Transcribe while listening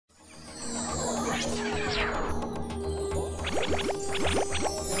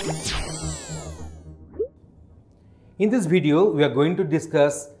In this video, we are going to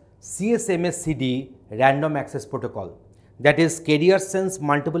discuss CSMA CD random access protocol, that is carrier sense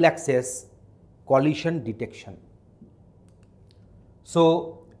multiple access collision detection.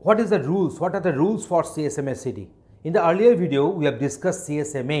 So, what is the rules? What are the rules for CSMA CD? In the earlier video, we have discussed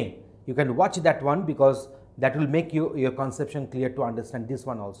CSMA. You can watch that one because that will make your conception clear to understand this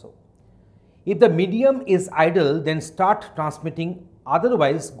one also. If the medium is idle, then start transmitting,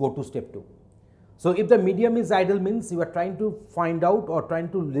 otherwise go to step 2. So, if the medium is idle means you are trying to find out or trying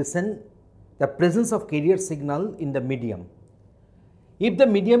to listen the presence of carrier signal in the medium. If the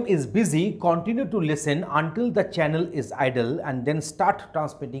medium is busy, continue to listen until the channel is idle and then start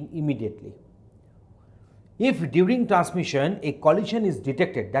transmitting immediately. If during transmission a collision is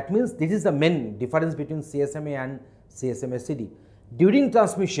detected, that means this is the main difference between CSMA and CSMA CD. During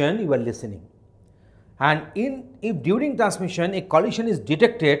transmission you are listening, and if during transmission a collision is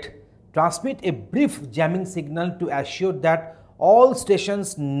detected, transmit a brief jamming signal to assure that all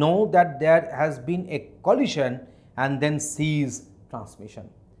stations know that there has been a collision and then cease transmission.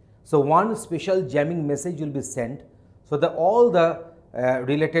 So, one special jamming message will be sent so that all the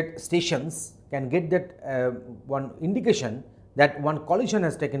related stations can get that one indication that one collision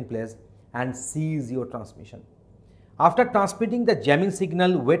has taken place and cease your transmission. After transmitting the jamming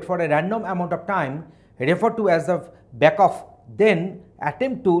signal, wait for a random amount of time referred to as the back off, then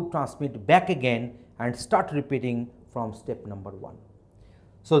attempt to transmit back again and start repeating from step number 1.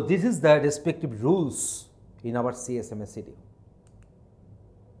 So, this is the respective rules in our CSMA CD.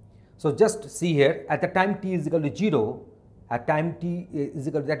 So, just see here, at the time t is equal to 0, at time t is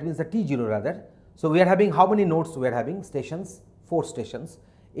equal to, that means the t0 rather. So, we are having how many nodes we are having? Stations, 4 stations.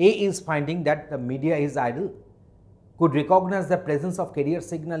 A is finding that the media is idle, could recognize the presence of carrier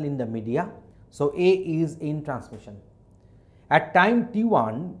signal in the media. So, A is in transmission. At time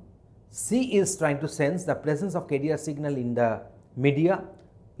t1, C is trying to sense the presence of carrier signal in the media.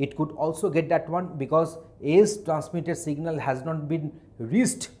 It could also get that one because A's transmitted signal has not been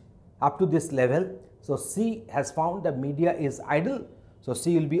reached up to this level. So, C has found the media is idle. So,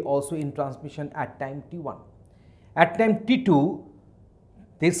 C will be also in transmission at time t1. At time t2,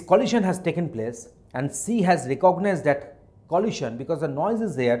 this collision has taken place and C has recognized that collision because the noise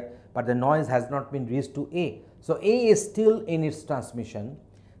is there, but the noise has not been reached to A. So, A is still in its transmission.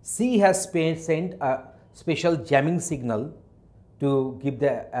 C has sent a special jamming signal to give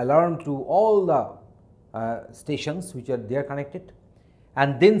the alarm to all the stations which are there connected,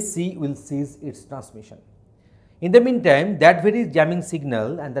 and then C will cease its transmission. In the meantime, that very jamming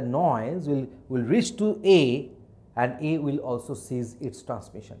signal and the noise will reach to A, and A will also cease its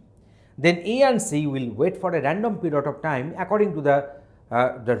transmission. Then A and C will wait for a random period of time according to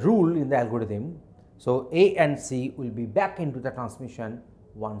the rule in the algorithm. So, A and C will be back into the transmission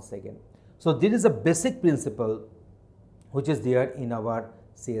once again. So, this is a basic principle which is there in our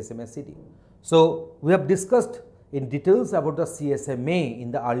CSMA CD. So, we have discussed in details about the CSMA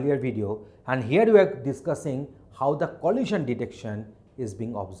in the earlier video, and here we are discussing how the collision detection is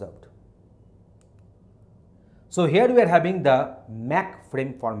being observed. So, here we are having the MAC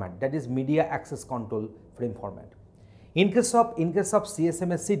frame format, that is media access control frame format. In case of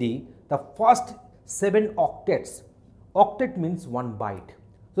CSMA CD, the first 7 octets, octet means 1 byte.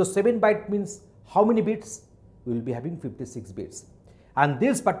 So, 7 byte means how many bits? We will be having 56 bits, and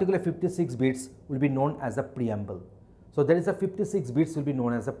this particular 56 bits will be known as a preamble. So, there is a 56 bits will be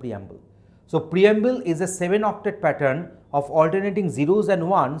known as a preamble. So, preamble is a 7 octet pattern of alternating zeros and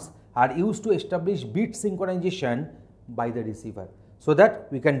ones are used to establish bit synchronization by the receiver, so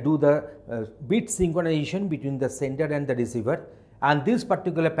that we can do the bit synchronization between the sender and the receiver, and this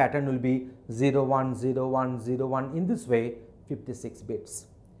particular pattern will be 0 1 0 1 0 1, in this way 56 bits.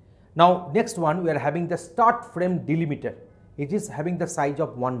 Now, next one we are having the start frame delimiter. It is having the size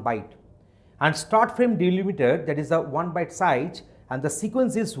of 1 byte, and start frame delimiter, that is a 1 byte size, and the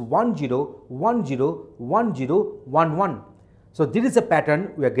sequence is 10 10 10 11. So, this is a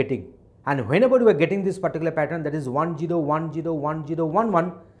pattern we are getting, and whenever we are getting this particular pattern, that is 10 10 10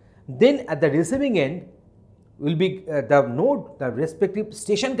 11, then at the receiving end will be the node, the respective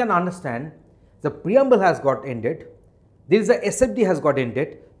station can understand the preamble has got ended, there is a SFD has got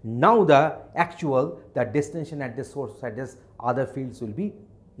ended. Now, the destination address, source address, other fields will be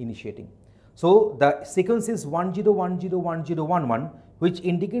initiating. So, the sequence is 10 10 10 11, which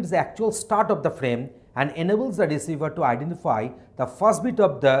indicates the actual start of the frame and enables the receiver to identify the first bit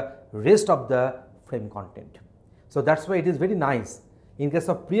of the rest of the frame content. So, that is why it is very nice. In case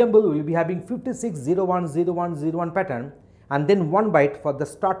of preamble, we will be having 56 01 01 01 pattern, and then 1 byte for the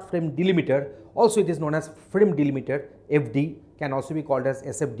start frame delimiter. Also, it is known as frame delimiter, FD, can also be called as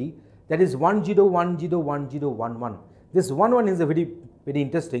SFD, that is 10 10 10 11. This 1 is a very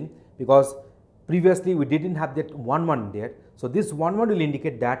interesting, because previously we didn't have that 1 there. So this 1 will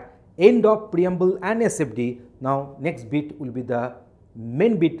indicate that end of preamble and SFD. Now next bit will be the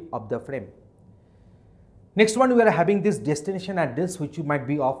main bit of the frame. Next one, we are having this destination address, which might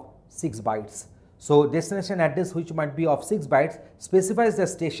be of 6 bytes. So destination address, which might be of 6 bytes, specifies the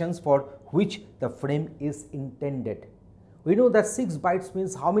stations for which the frame is intended. We know that 6 bytes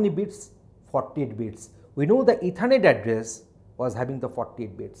means how many bits? 48 bits. We know the Ethernet address was having the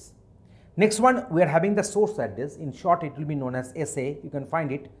 48 bits. Next one, we are having the source address. In short, it will be known as SA. You can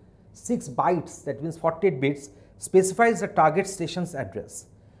find it. 6 bytes, that means 48 bits, specifies the target station's address.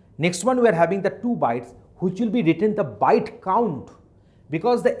 Next one, we are having the 2 bytes, which will be written the byte count,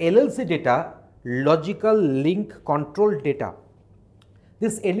 because the LLC data, logical link control data,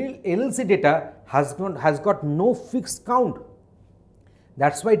 this LLC data has got no fixed count.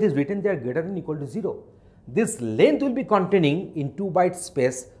 That's why it is written there greater than or equal to 0. This length will be containing, in 2 byte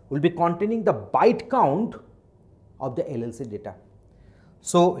space, will be containing the byte count of the LLC data.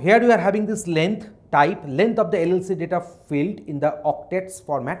 So here we are having this length type, length of the LLC data field in the octets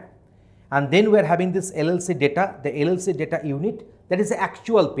format, and then we are having this LLC data, the LLC data unit, that is the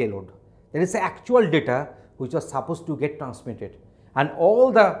actual payload, that is the actual data which was supposed to get transmitted, and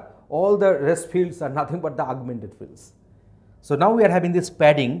all the rest fields are nothing but the augmented fields. So now we are having this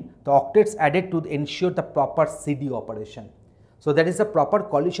padding, the octets added to ensure the proper CD operation. So that is a proper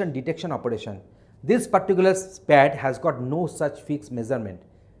collision detection operation. This particular pad has got no such fixed measurement.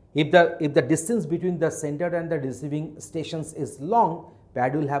 If the distance between the sender and the receiving stations is long,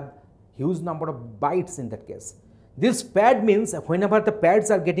 pad will have huge number of bytes in that case. This pad means whenever the pads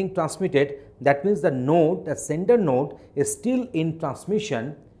are getting transmitted, that means the node, the sender node is still in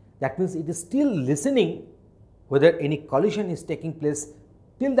transmission. That means it is still listening whether any collision is taking place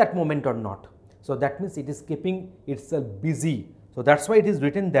till that moment or not. So that means it is keeping itself busy. So that's why it is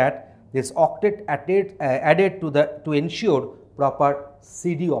written that this octet added to ensure proper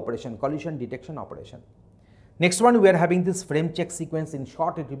CD operation, collision detection operation. Next one, we are having this frame check sequence. In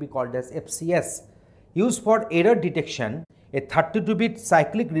short, it will be called as FCS, used for error detection, a 32-bit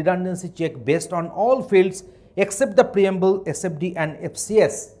cyclic redundancy check based on all fields except the preamble, SFD and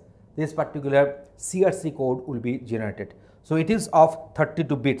FCS. This particular CRC code will be generated. So it is of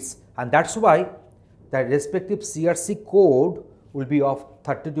 32 bits, and that's why the respective CRC code will be of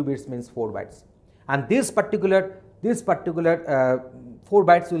 32 bits, means 4 bytes, and this particular 4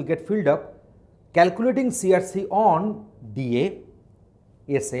 bytes will get filled up calculating CRC on DA,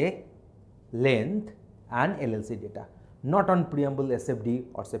 SA, length and LLC data, not on preamble, SFD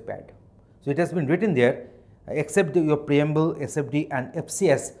or say pad. So it has been written there except your preamble, SFD and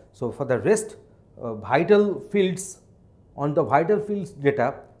FCS. So for the rest vital fields, on the vital fields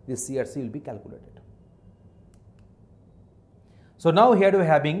data, this CRC will be calculated. So now here we are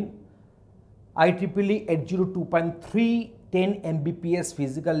having IEEE 802.3 10 Mbps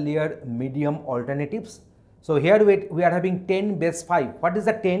physical layer medium alternatives. So here we are having 10 base 5. What is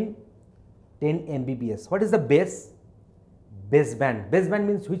the 10? 10 Mbps. What is the base? Baseband. Baseband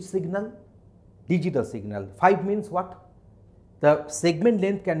means which signal? Digital signal. 5 means what? The segment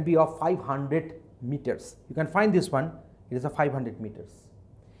length can be of 500 meters. You can find this one. It is a 500 meters.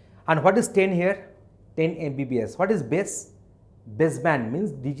 And what is 10 here? 10 Mbps. What is base? Baseband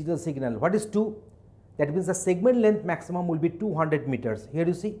means digital signal. What is 2? That means the segment length maximum will be 200 meters. Here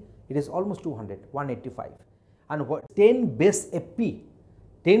you see it is almost 200, 185. And what 10 base FP?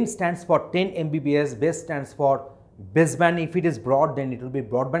 10 stands for 10 Mbps, base stands for baseband. If it is broad, then it will be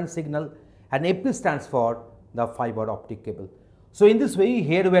broadband signal, and FP stands for the fiber optic cable. So in this way,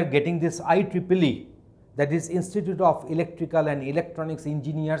 here we are getting this IEEE, that is Institute of Electrical and Electronics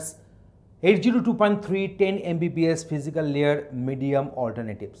Engineers, 802.3 10 Mbps physical layer medium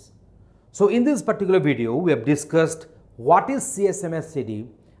alternatives. So in this particular video, we have discussed what is CSMA CD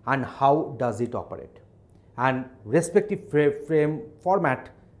and how does it operate, and respective frame format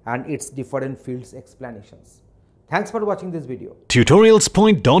and its different fields explanations. Thanks for watching this video.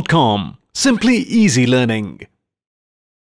 Tutorialspoint.com. Simply easy learning.